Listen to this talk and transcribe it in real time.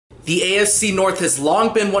The AFC North has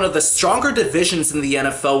long been one of the stronger divisions in the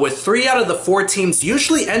NFL, with 3 out of the 4 teams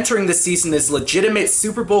usually entering the season as legitimate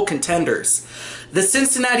Super Bowl contenders. The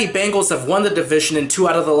Cincinnati Bengals have won the division in 2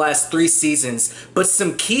 out of the last 3 seasons, but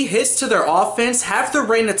some key hits to their offense have their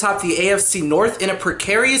reign atop the AFC North in a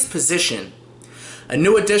precarious position. A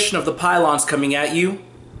new edition of the Pylons coming at you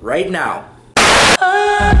right now.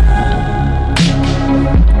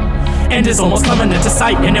 And it's almost coming into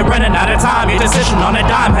sight, and they're running out of time. Your decision on a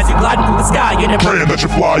dime has you gliding through the sky. You're praying that you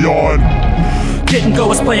fly on. Didn't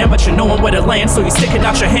go as planned, but you're knowing where to land, so you're sticking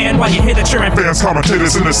out your hand while you hear the cheering. Fans,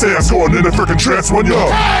 commentators in the stands going in a freaking trance when you're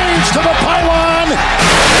to the pylon.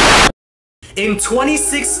 In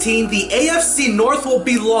 2016, the AFC North will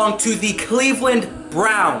belong to the Cleveland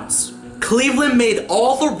Browns. Cleveland made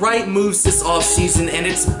all the right moves this offseason, and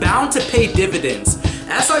it's bound to pay dividends.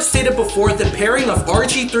 As I've stated before, the pairing of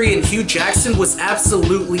RG3 and Hugh Jackson was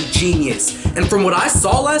absolutely genius. And from what I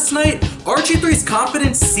saw last night, RG3's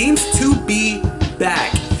confidence seems to be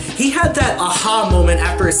back. He had that aha moment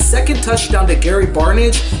after his second touchdown to Gary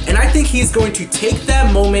Barnidge, and I think he's going to take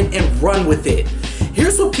that moment and run with it.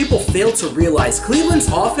 Here's what people fail to realize. Cleveland's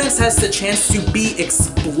offense has the chance to be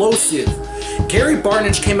explosive. Gary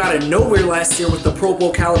Barnidge came out of nowhere last year with the Pro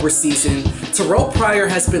Bowl caliber season. Terrell Pryor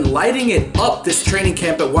has been lighting it up this training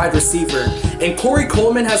camp at wide receiver, and Corey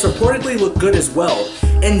Coleman has reportedly looked good as well.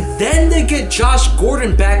 And then they get Josh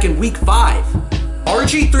Gordon back in week 5.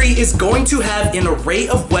 RG3 is going to have an array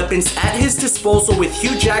of weapons at his disposal, with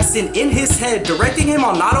Hugh Jackson in his head directing him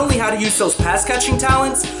on not only how to use those pass catching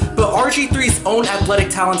talents, but RG3's own athletic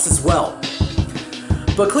talents as well.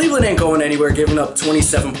 But Cleveland ain't going anywhere giving up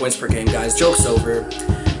 27 points per game, guys. Joke's over.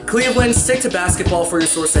 Cleveland, stick to basketball for your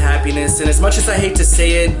source of happiness, and as much as I hate to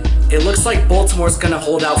say it, it looks like Baltimore's gonna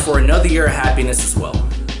hold out for another year of happiness as well.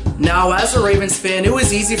 Now, as a Ravens fan, it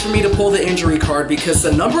was easy for me to pull the injury card because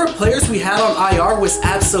the number of players we had on IR was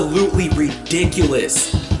absolutely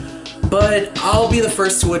ridiculous. But I'll be the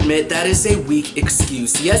first to admit that is a weak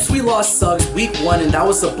excuse. Yes, we lost Suggs week 1 and that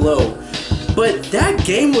was a blow. But that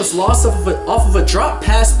game was lost off of a drop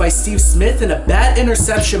pass by Steve Smith and a bad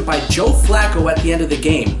interception by Joe Flacco at the end of the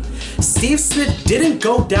game. Steve Smith didn't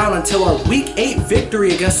go down until our week 8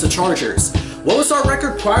 victory against the Chargers. What was our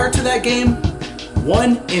record prior to that game?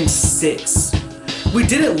 1-6. We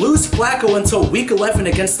didn't lose Flacco until week 11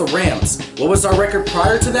 against the Rams. What was our record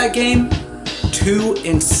prior to that game?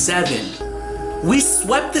 2-7. We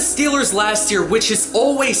swept the Steelers last year, which is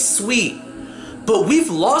always sweet. But we've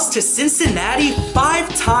lost to Cincinnati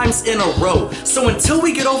 5 times in a row. So until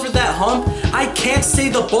we get over that hump, I can't say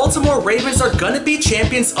the Baltimore Ravens are gonna be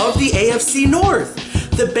champions of the AFC North.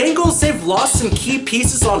 The Bengals, they've lost some key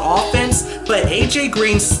pieces on offense, but AJ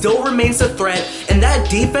Green still remains a threat, and that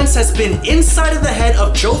defense has been inside of the head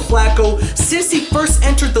of Joe Flacco since he first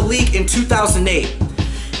entered the league in 2008.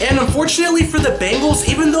 And unfortunately for the Bengals,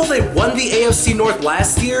 even though they won the AFC North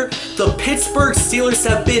last year, the Pittsburgh Steelers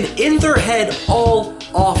have been in their head all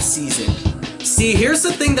offseason. See, here's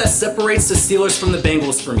the thing that separates the Steelers from the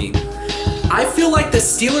Bengals for me. I feel like the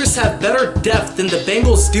Steelers have better depth than the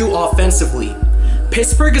Bengals do offensively.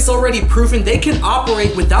 Pittsburgh has already proven they can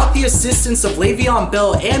operate without the assistance of Le'Veon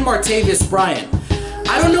Bell and Martavis Bryant.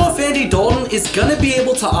 I don't know if Andy Dalton is going to be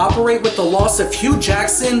able to operate with the loss of Hugh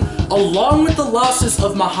Jackson, along with the losses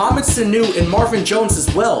of Mohamed Sanu and Marvin Jones as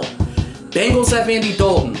well. Bengals have Andy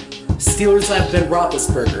Dalton. Steelers have Ben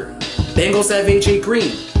Roethlisberger. Bengals have AJ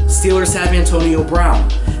Green. Steelers have Antonio Brown.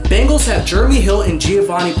 Bengals have Jeremy Hill and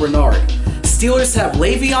Giovanni Bernard. Steelers have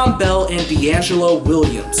Le'Veon Bell and D'Angelo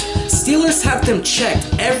Williams. Steelers have them checked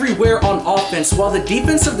everywhere on offense, while the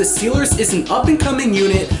defense of the Steelers is an up-and-coming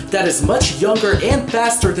unit that is much younger and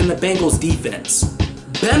faster than the Bengals' defense.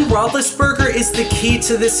 Ben Roethlisberger is the key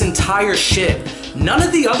to this entire ship. None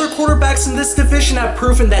of the other quarterbacks in this division have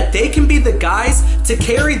proven that they can be the guys to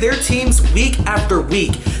carry their teams week after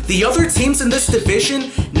week. The other teams in this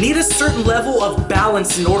division need a certain level of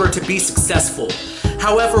balance in order to be successful.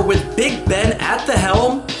 However, with Big Ben at the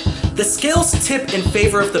helm, the scales tip in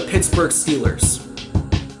favor of the Pittsburgh Steelers.